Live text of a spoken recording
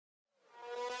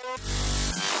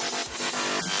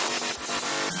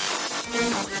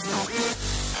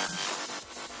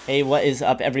Hey, what is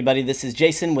up everybody? This is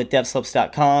Jason with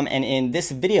devslopes.com, and in this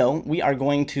video we are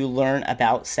going to learn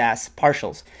about SASS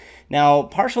partials. Now,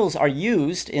 partials are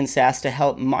used in SASS to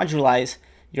help modularize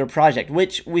your project,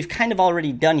 which we've kind of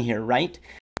already done here, right?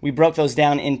 We broke those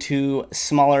down into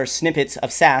smaller snippets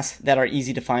of SASS that are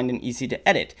easy to find and easy to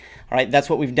edit. All right, that's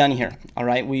what we've done here. All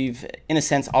right, we've, in a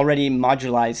sense, already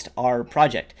modularized our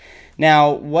project.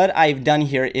 Now, what I've done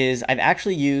here is I've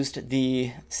actually used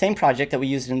the same project that we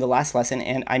used in the last lesson,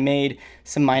 and I made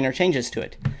some minor changes to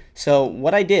it. So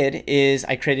what I did is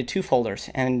I created two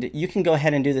folders, and you can go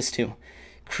ahead and do this too.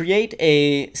 Create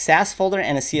a SASS folder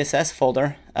and a CSS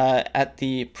folder at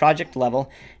the project level,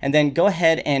 and then go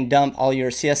ahead and dump all your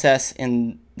CSS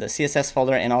in the CSS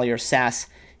folder and all your SASS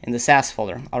in the SASS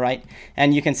folder. All right,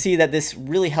 and you can see that this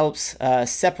really helps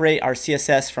separate our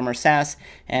CSS from our SASS,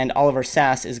 and all of our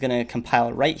SASS is going to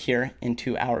compile right here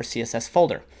into our CSS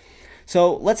folder.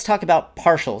 So let's talk about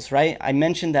partials, right? I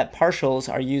mentioned that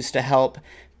partials are used to help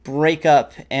break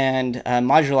up and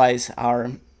modularize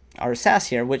our SASS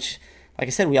here, which, like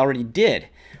I said, we already did.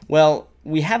 Well,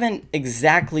 we haven't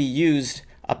exactly used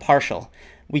a partial.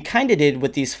 We kind of did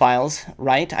with these files,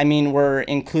 right? I mean, we're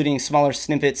including smaller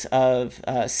snippets of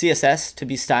CSS to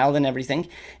be styled and everything,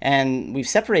 and we've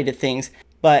separated things,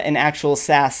 but an actual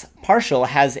SASS partial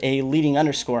has a leading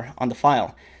underscore on the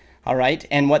file. All right,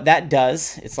 and what that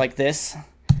does, it's like this.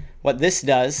 What this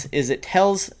does is it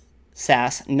tells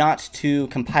SASS not to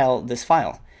compile this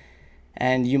file.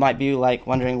 And you might be like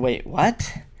wondering, wait,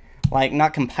 what? Like,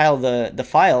 not compile the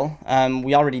file.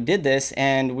 We already did this,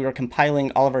 and we were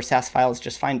compiling all of our SASS files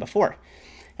just fine before.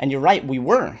 And you're right, we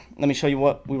were. Let me show you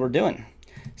what we were doing.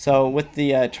 So with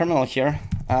the terminal here,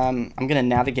 I'm going to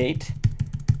navigate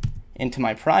into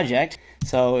my project.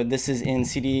 So this is in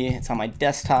CD, it's on my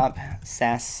desktop,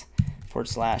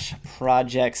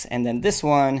 SASS/projects, and then this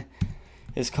one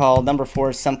is called number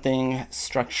 4 something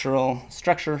structure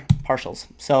partials.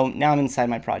 So now I'm inside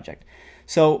my project.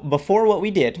 So before, what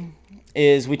we did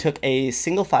is we took a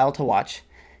single file to watch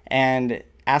and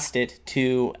asked it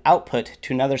to output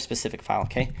to another specific file.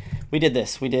 Okay, we did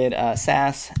this. We did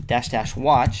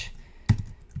SASS-watch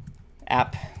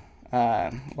app.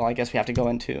 Well, I guess we have to go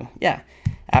into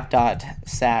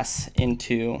app.sass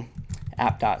into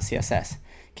app.css.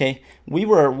 Okay, we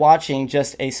were watching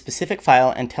just a specific file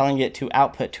and telling it to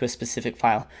output to a specific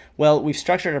file. Well, we've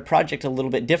structured our project a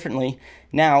little bit differently.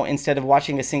 Now, instead of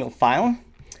watching a single file,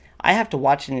 I have to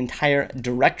watch an entire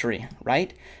directory,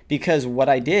 right? Because what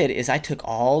I did is I took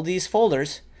all these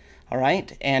folders, all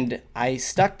right, and I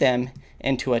stuck them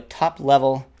into a top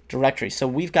level directory. So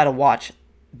we've got to watch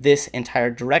this entire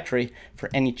directory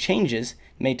for any changes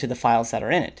made to the files that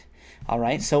are in it. All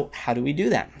right, so how do we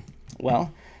do that?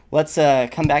 Well, let's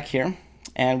come back here,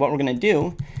 and what we're going to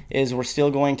do is we're still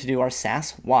going to do our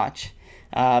SASS watch,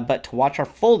 but to watch our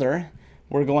folder,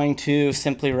 we're going to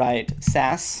simply write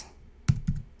SASS,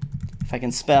 if I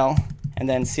can spell, and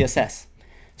then CSS.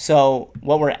 So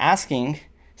what we're asking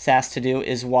SASS to do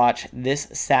is watch this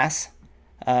SASS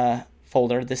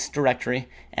folder, this directory,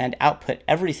 and output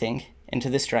everything into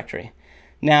this directory.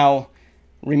 Now,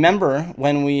 remember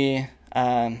when we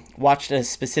watched a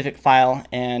specific file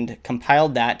and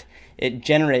compiled that, it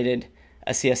generated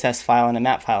a CSS file and a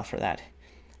map file for that.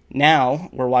 Now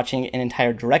we're watching an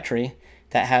entire directory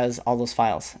that has all those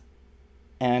files.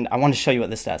 And I want to show you what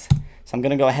this does. So I'm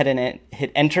going to go ahead and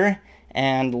hit enter,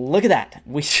 and look at that.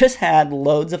 We just had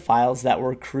loads of files that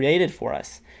were created for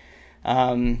us.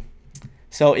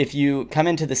 So if you come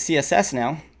into the CSS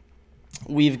now,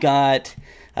 we've got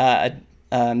a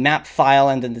map file,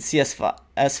 and then the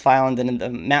CSS file, and then the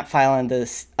map file, and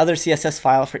the other CSS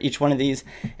file for each one of these.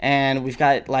 And we've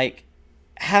got like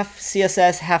half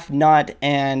CSS, half not,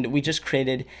 and we just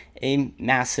created a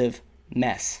massive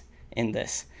mess in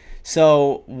this.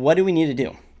 So what do we need to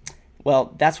do?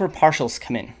 Well, that's where partials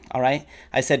come in, all right?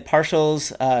 I said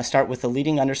partials start with a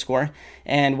leading underscore,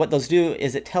 and what those do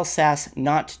is it tells SASS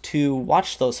not to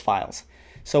watch those files.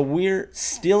 So we're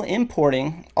still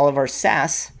importing all of our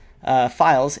SASS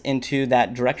files into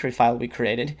that directory file we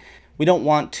created. We don't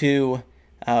want to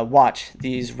watch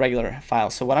these regular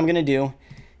files. So what I'm going to do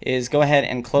is go ahead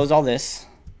and close all this.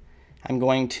 I'm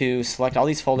going to select all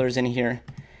these folders in here,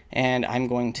 and I'm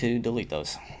going to delete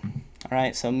those. All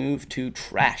right, so move to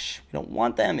trash. We don't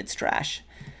want them, it's trash.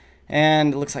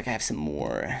 And it looks like I have some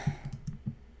more.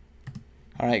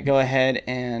 All right, go ahead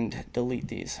and delete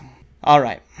these. All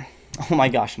right, oh my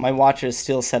gosh, my watcher is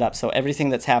still set up, so everything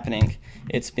that's happening,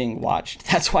 it's being watched.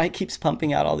 That's why it keeps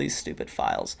pumping out all these stupid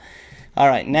files. All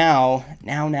right, now,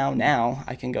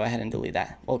 I can go ahead and delete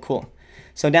that. Well, cool.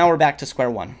 So now we're back to square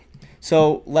one.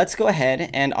 So let's go ahead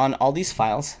and on all these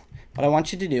files, what I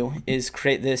want you to do is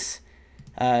create this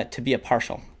to be a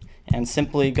partial, and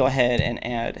simply go ahead and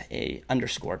add a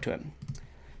underscore to it.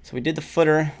 So we did the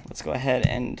footer. Let's go ahead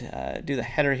and do the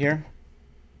header here.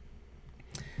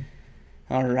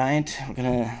 All right, we're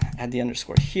gonna add the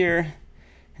underscore here,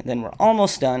 and then we're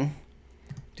almost done.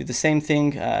 Do the same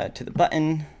thing to the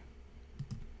button,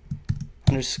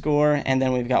 underscore, and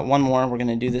then we've got one more. We're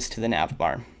gonna do this to the nav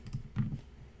bar.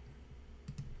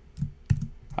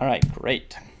 All right,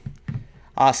 great,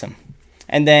 awesome.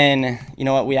 And then, you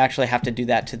know what, we actually have to do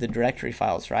that to the directory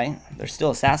files, right? They're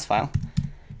still a SASS file.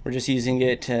 We're just using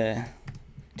it to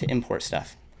import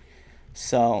stuff.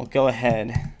 So go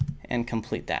ahead and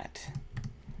complete that.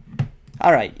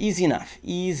 All right, easy enough,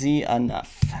 easy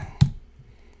enough.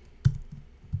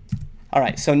 All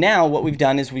right, so now what we've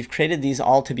done is we've created these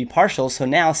all to be partials, so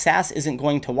now SASS isn't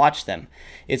going to watch them.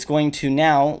 It's going to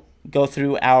now go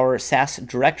through our SASS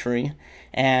directory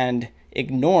and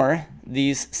ignore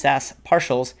these SASS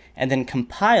partials and then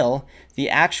compile the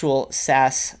actual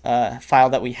SASS file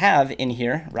that we have in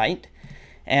here, right?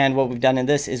 And what we've done in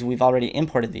this is we've already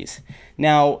imported these.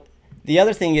 Now, the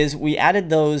other thing is we added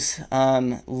those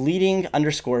leading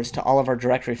underscores to all of our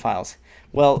directory files.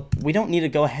 Well, we don't need to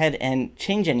go ahead and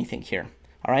change anything here.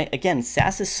 All right, again,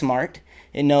 SASS is smart.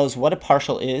 It knows what a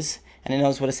partial is, and it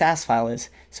knows what a SASS file is,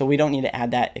 so we don't need to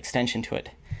add that extension to it.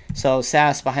 So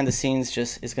SASS behind the scenes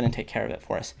just is going to take care of it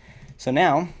for us. So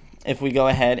now, if we go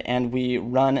ahead and we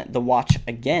run the watch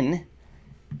again,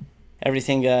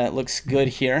 everything looks good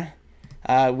here.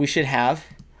 We should have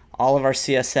all of our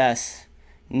CSS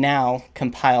now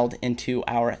compiled into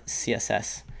our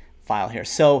CSS file here.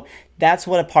 So that's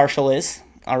what a partial is.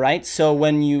 All right, so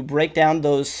when you break down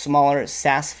those smaller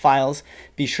SASS files,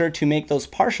 be sure to make those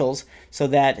partials so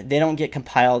that they don't get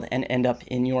compiled and end up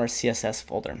in your CSS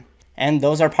folder. And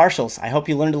those are partials. I hope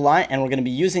you learned a lot and we're going to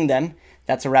be using them.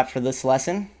 That's a wrap for this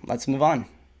lesson. Let's move on.